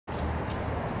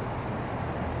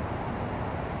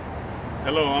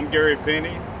Hello, I'm Gary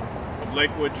Penny of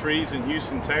Lakewood Trees in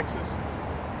Houston, Texas.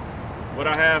 What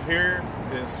I have here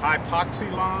is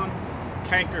Hypoxylon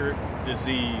Canker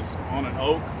disease on an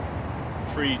oak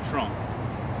tree trunk.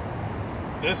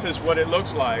 This is what it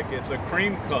looks like. It's a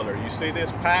cream color. You see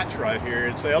this patch right here?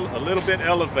 It's a little bit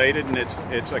elevated, and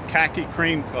it's a khaki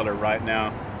cream color right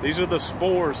now. These are the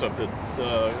spores of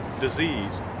the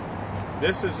disease.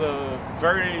 This is a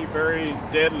very, very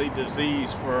deadly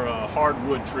disease for a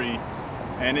hardwood tree,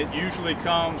 and it usually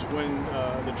comes when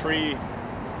the tree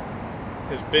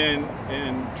has been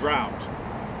in drought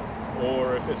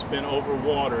or if it's been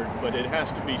overwatered, but it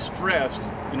has to be stressed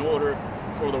in order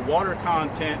for the water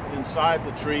content inside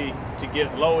the tree to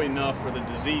get low enough for the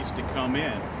disease to come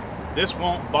in. This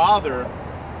won't bother,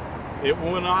 it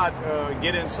will not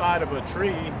get inside of a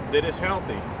tree that is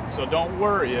healthy. So don't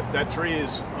worry if that tree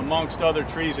is amongst other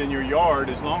trees in your yard.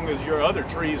 As long as your other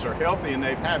trees are healthy and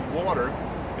they've had water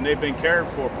and they've been cared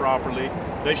for properly,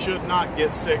 they should not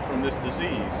get sick from this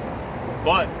disease.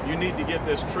 But you need to get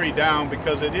this tree down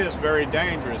because it is very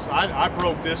dangerous. I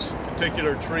broke this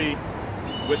particular tree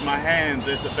with my hands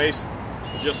at the base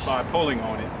just by pulling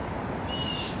on it.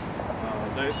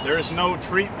 There is no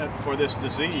treatment for this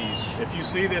disease. If you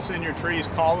see this in your trees,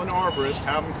 call an arborist,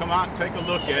 have them come out and take a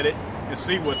look at it and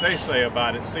see what they say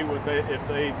about it, see what if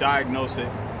they diagnose it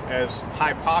as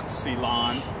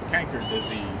Hypoxylon Canker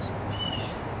disease.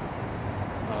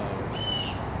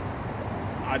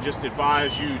 I just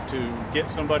advise you to get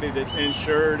somebody that's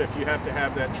insured. If you have to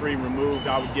have that tree removed,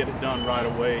 I would get it done right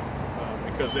away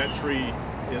because that tree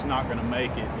is not going to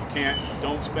make it.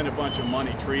 Don't spend a bunch of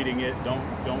money treating it.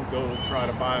 Don't go try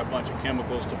to buy a bunch of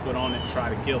chemicals to put on it and try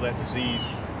to kill that disease.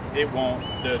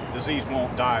 The disease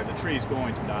won't die. The tree is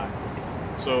going to die.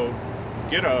 So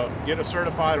get a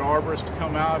certified arborist to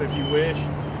come out if you wish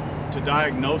to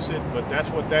diagnose it, but that's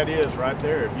what that is right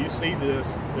there. If you see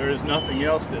this, there is nothing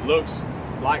else that looks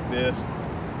like this.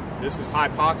 This is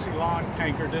Hypoxylon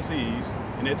Canker disease,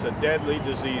 and it's a deadly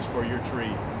disease for your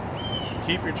tree.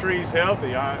 Keep your trees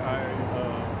healthy. I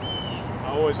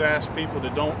always ask people to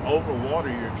don't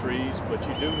overwater your trees, but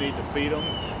you do need to feed them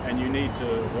and you need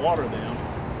to water them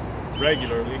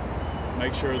regularly.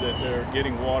 Make sure that they're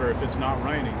getting water if it's not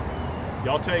raining.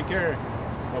 Y'all take care.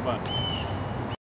 Bye-bye.